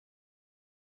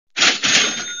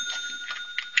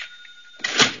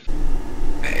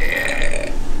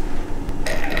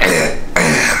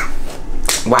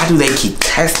Why do they keep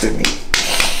testing me?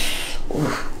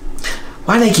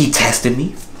 Why do they keep testing me?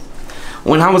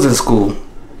 When I was in school,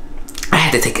 I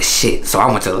had to take a shit, so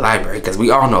I went to the library because we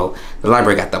all know the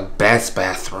library got the best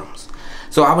bathrooms.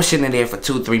 So I was sitting in there for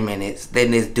 2-3 minutes.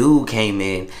 Then this dude came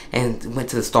in and went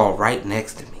to the stall right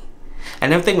next to me.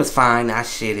 And everything was fine. I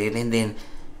shitted, and then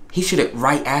he shitted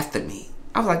right after me.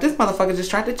 I was like, this motherfucker just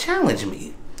tried to challenge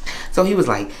me. So he was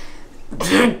like,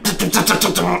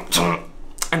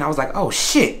 and I was like, oh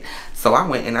shit. So I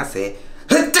went and I said,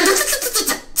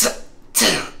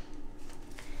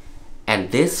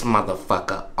 and this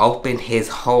motherfucker opened his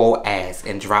whole ass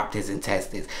and dropped his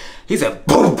intestines. He said,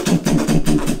 boom.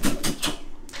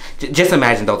 Just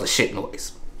imagine those are shit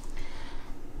noise.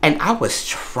 And I was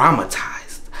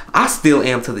traumatized. I still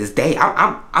am to this day.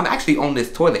 I'm actually on this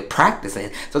toilet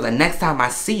practicing. So the next time I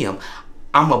see him,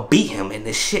 I'm gonna beat him in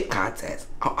this shit contest.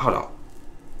 Hold on.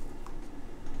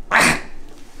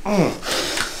 Oh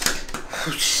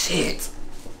shit.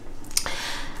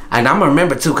 And I'm gonna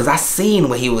remember too, cause I seen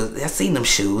them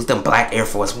shoes, them black Air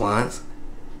Force Ones.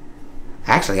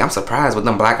 Actually, I'm surprised with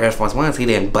them black Air Force Ones, he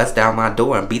didn't bust down my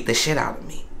door and beat the shit out of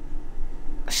me.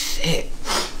 Shit.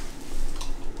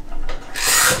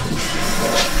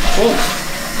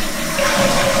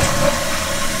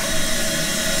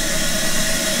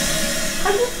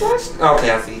 Are you flushed? Okay,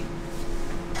 I see.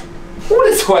 Who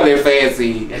this toilet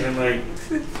fancy? And then like,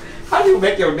 how do you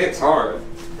make your nips hard?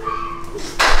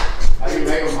 How do you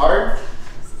make them hard?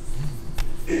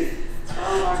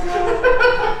 Oh my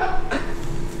god.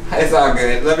 It's all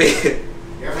good. Let me. Give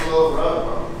them a little rub,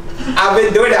 bro. I've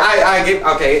been doing it. I get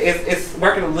okay. It's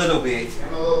working a little bit. Give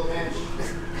them a little pinch.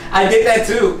 I did that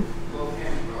too. A little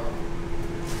pinch, bro.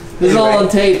 This is all on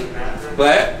tape.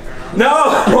 What? No.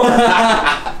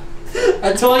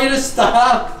 I told you to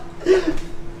stop.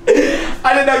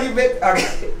 I didn't know you meant.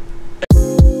 Okay.